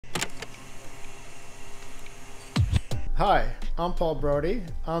Hi, I'm Paul Brodie.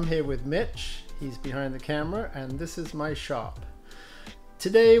 I'm here with Mitch. He's behind the camera, and this is my shop.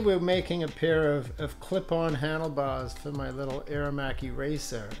 Today we're making a pair of clip-on handlebars for my little Aermacchi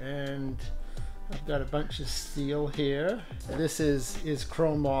racer, and I've got a bunch of steel here. This is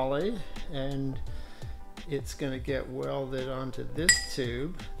chromoly, and it's going to get welded onto this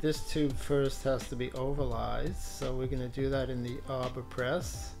tube. This tube first has to be ovalized, so we're going to do that in the arbor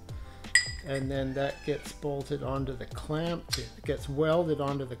press. And then that gets bolted onto the clamp tube. It gets welded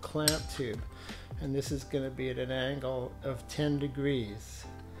onto the clamp tube. And this is going to be at an angle of 10 degrees.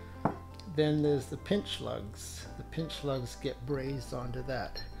 Then there's the pinch lugs. The pinch lugs get brazed onto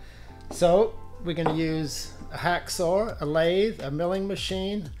that. So we're going to use a hacksaw, a lathe, a milling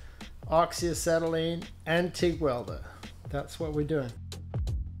machine, oxyacetylene, and TIG welder. That's what we're doing.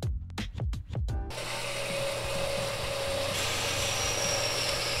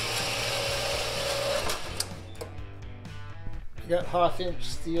 Got 1/2 inch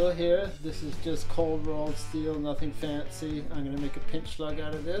steel here. This is just cold rolled steel, nothing fancy. I'm going to make a pinch lug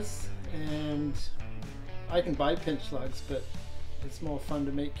out of this, and I can buy pinch lugs, but it's more fun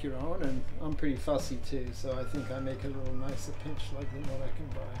to make your own, and I'm pretty fussy too, so I think I make a little nicer pinch lug than what I can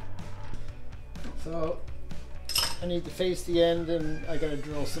buy. So I need to face the end, and I got to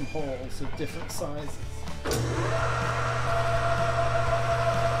drill some holes of different sizes.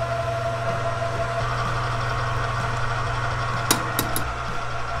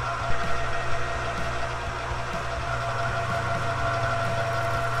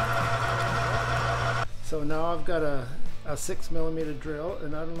 So now I've got a 6mm drill,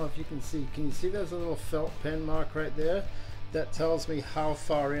 and I don't know if you can see. Can you see there's a little felt pen mark right there? That tells me how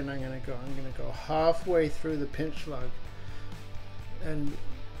far in I'm going to go. I'm going to go halfway through the pinch lug, and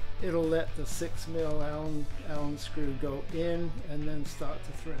it'll let the 6mm Allen screw go in and then start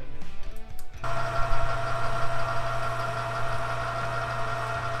to thread.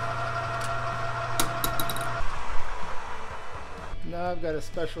 Now I've got a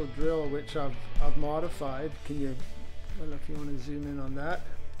special drill which I've modified. I don't know if you want to zoom in on that.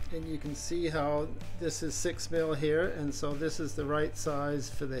 And you can see how this is 6mm here, and so this is the right size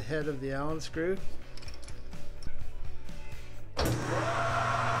for the head of the Allen screw.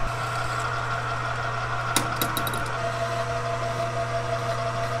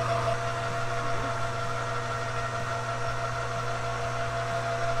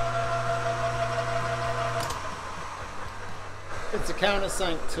 It's a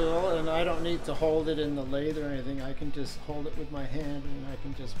countersunk tool, and I don't need to hold it in the lathe or anything. I can just hold it with my hand, and I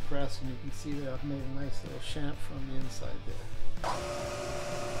can just press, and you can see that I've made a nice little chamfer on the inside there.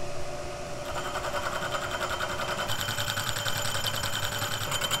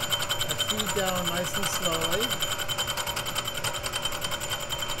 I feed down nice and slowly.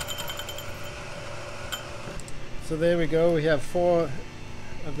 So there we go. We have 4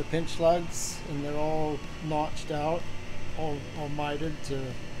 of the pinch lugs, and they're all notched out. All mitered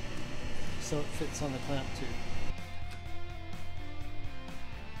so it fits on the clamp tube.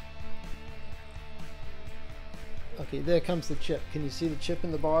 Okay, there comes the chip. Can you see the chip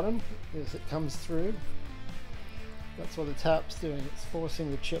in the bottom as it comes through? That's what the tap's doing. It's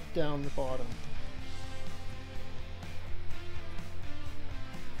forcing the chip down the bottom.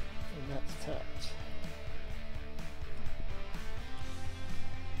 And that's tapped.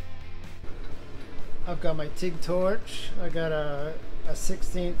 I've got my TIG torch. I got a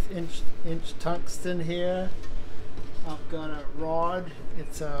 1/16 inch tungsten here. I've got a rod.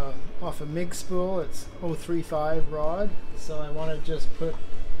 It's off a MIG spool. It's 035 rod. So I want to just put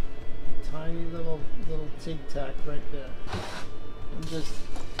a tiny little TIG tack right there. I'm just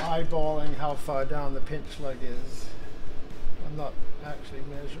eyeballing how far down the pinch lug is. I'm not actually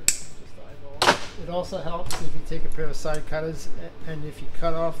measuring, just eyeballing. It also helps if you take a pair of side cutters, and if you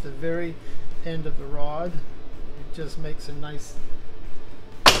cut off the very end of the rod, it just makes a nice,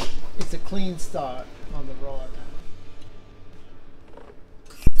 it's a clean start on the rod.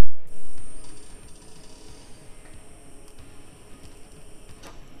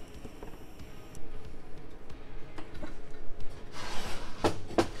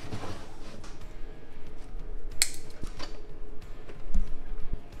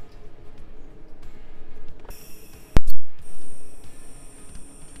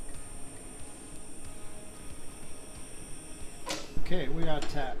 Okay, we are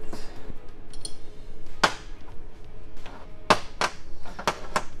tapped.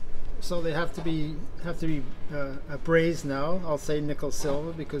 So they have to be brazed now. I'll say nickel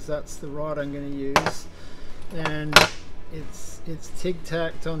silver because that's the rod I'm going to use. And it's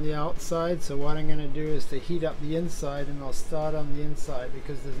tig-tacked on the outside, so what I'm going to do is to heat up the inside, and I'll start on the inside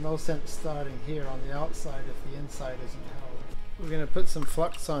because there's no sense starting here on the outside if the inside isn't held. We're going to put some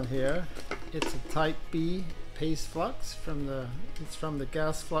flux on here. It's a type B paste flux from the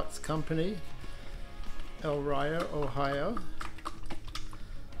Gas Flux Company, Elmira, Ohio.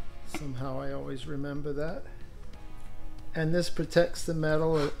 Somehow I always remember that. And this protects the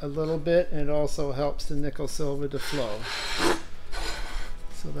metal a little bit, and it also helps the nickel silver to flow.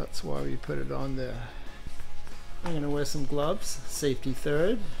 So that's why we put it on there. I'm going to wear some gloves, safety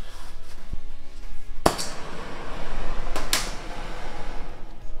third. Add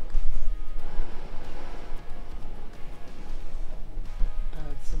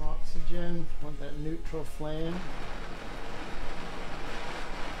some oxygen, want that neutral flame.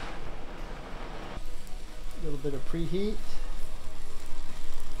 A little bit of preheat.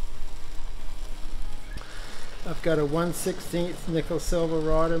 I've got a 1/16 nickel silver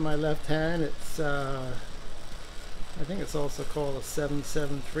rod in my left hand. It's I think it's also called a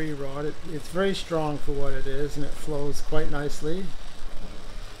 773 rod. It's very strong for what it is, and it flows quite nicely.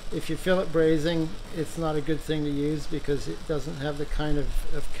 If you feel it brazing, it's not a good thing to use because it doesn't have the kind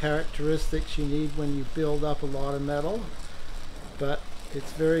of characteristics you need when you build up a lot of metal. But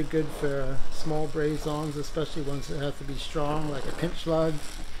it's very good for small braze-ons, especially ones that have to be strong, like a pinch lug,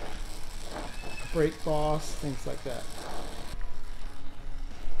 a brake boss, things like that.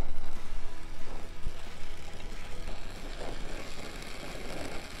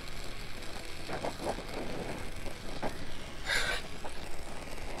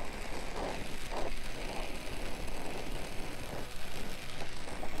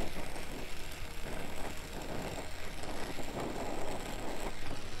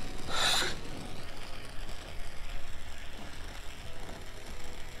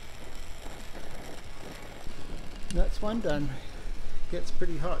 That's one done. Gets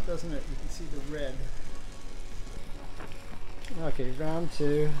pretty hot, doesn't it? You can see the red. Okay, round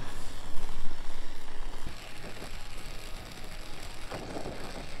two.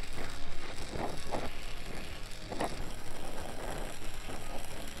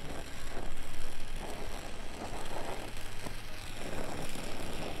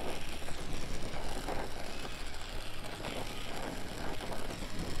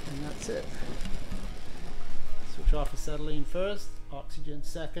 And that's it. Switch off acetylene first, oxygen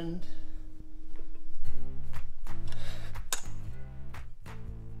second.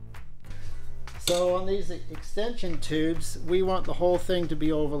 So on these extension tubes, we want the whole thing to be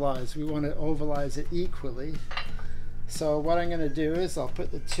ovalized. We want to ovalize it equally. So what I'm going to do is I'll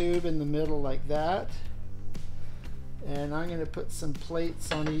put the tube in the middle like that, and I'm going to put some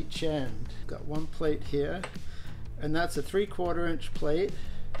plates on each end. Got one plate here, and that's a 3/4 inch plate.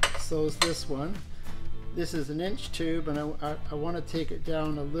 So is this one. This is an inch tube, and I want to take it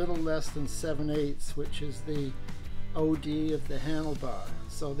down a little less than 7/8, which is the OD of the handlebar.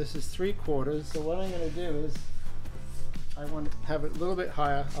 So this is 3/4. So what I'm going to do is I want to have it a little bit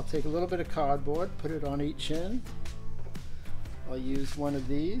higher. I'll take a little bit of cardboard, put it on each end. I'll use one of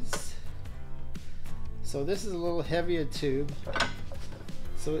these. So this is a little heavier tube,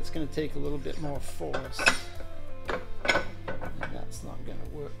 so it's going to take a little bit more force. And that's not going to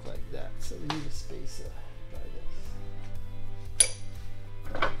work like that, so we need a spacer. Try this.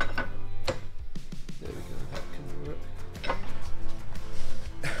 There we go, that can work.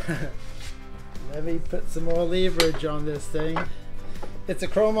 Let me put some more leverage on this thing. It's a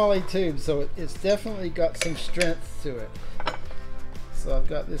chromoly tube, so it's definitely got some strength to it. So I've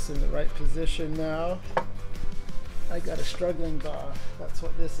got this in the right position now. I got a struggling bar. That's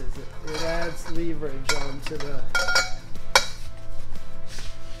what this is. It adds leverage onto the...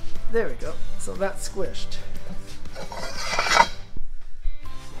 There we go. So that's squished. So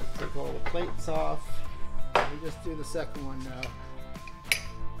take all the plates off. We just do the second one now.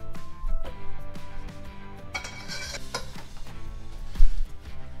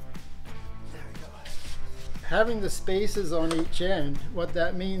 There we go. Having the spaces on each end, what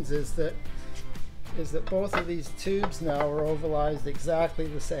that means is that both of these tubes now are ovalized exactly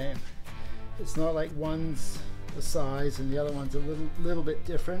the same. It's not like one's the size and the other one's a little bit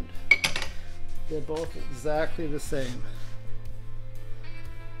different. They're both exactly the same,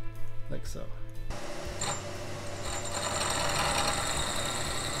 like so.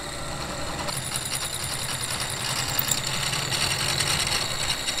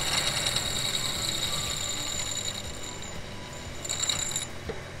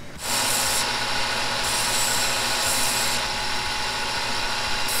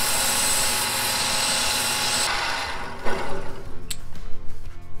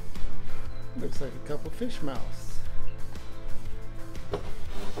 Looks like a couple fish mouths.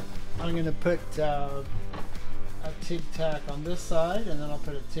 I'm going to put a tig tack on this side, and then I'll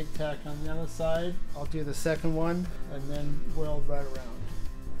put a tig tack on the other side. I'll do the second one and then weld right around.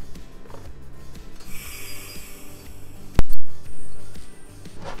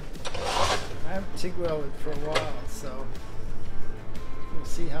 I haven't TIG welded for a while, so we'll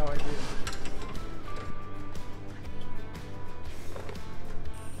see how I do.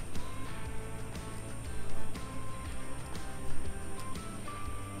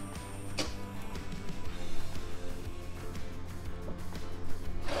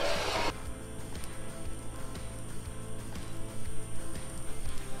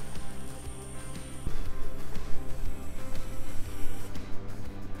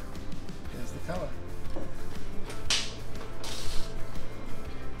 Color.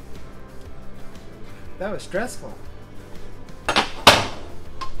 That was stressful.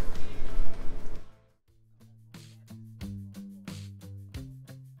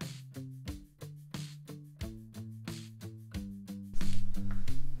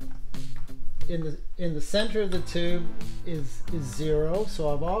 In the center of the tube is 0,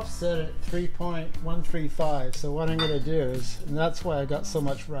 so I've offset it at 3.135. So what I'm going to do is, and that's why I got so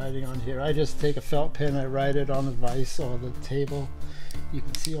much writing on here, I just take a felt pen, I write it on the vise or the table. You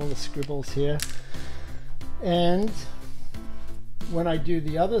can see all the scribbles here. And when I do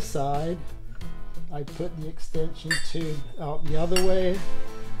the other side, I put the extension tube out the other way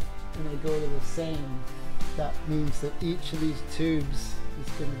and I go to the same. That means that each of these tubes is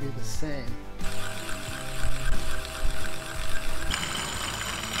going to be the same.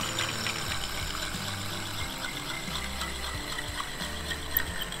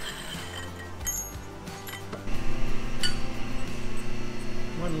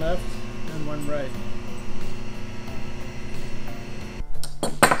 One left and one right.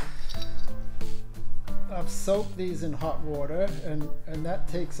 I've soaked these in hot water and that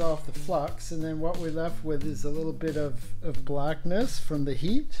takes off the flux, and then what we're left with is a little bit of blackness from the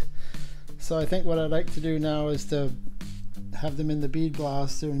heat. So I think what I'd like to do now is to have them in the bead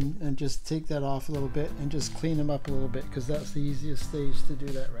blaster and just take that off a little bit and just clean them up a little bit, because that's the easiest stage to do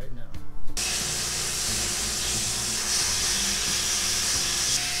that right now.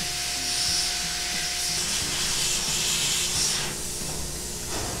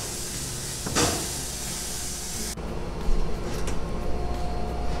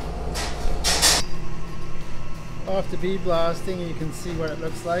 After bead blasting, you can see what it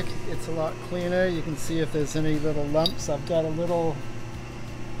looks like. It's a lot cleaner. You can see if there's any little lumps. I've got a little,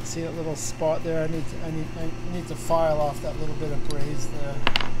 see that little spot there? I need to file off that little bit of braze there.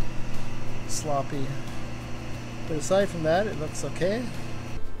 Sloppy. But aside from that, it looks okay.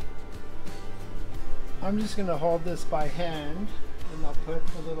 I'm just going to hold this by hand, and I'll put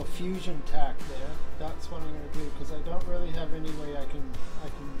a little fusion tack there. That's what I'm going to do, because I don't really have any way I can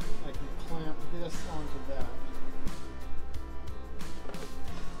clamp this onto that.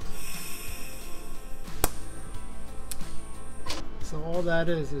 So all that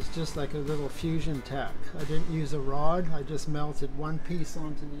is just like a little fusion tack. I didn't use a rod, I just melted one piece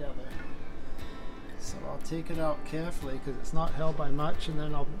onto the other. So I'll take it out carefully because it's not held by much, and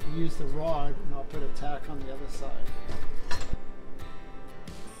then I'll use the rod and I'll put a tack on the other side.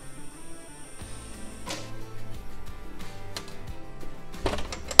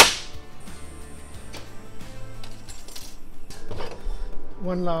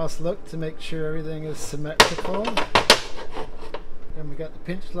 One last look to make sure everything is symmetrical. And we got the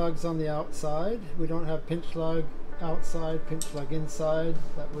pinch lugs on the outside. We don't have pinch lug outside, pinch lug inside.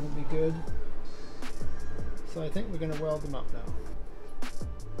 That wouldn't be good. So I think we're going to weld them up now.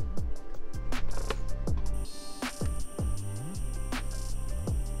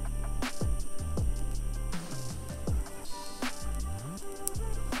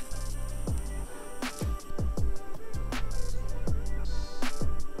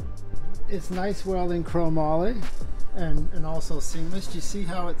 It's nice welding chromoly. And also seamless. Do you see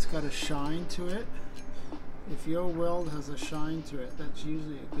how it's got a shine to it? If your weld has a shine to it, that's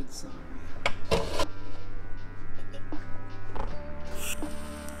usually a good sign.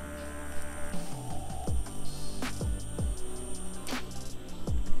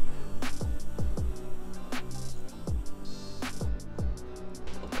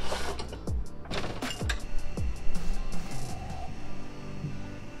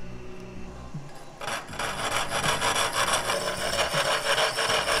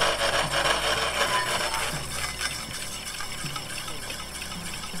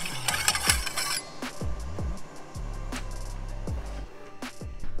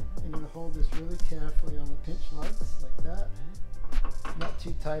 Hold this really carefully on the pinch lugs like that, not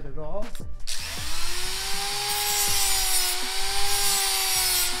too tight at all.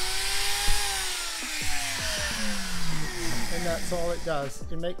 And that's all it does.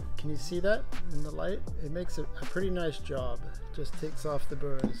 Can you see that in the light? It makes a pretty nice job. Just takes off the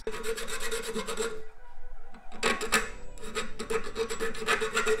burrs.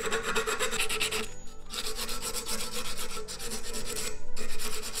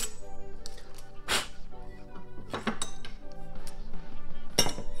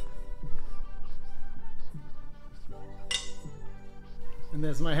 And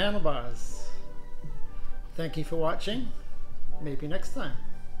there's my handlebars. Thank you for watching. Maybe next time.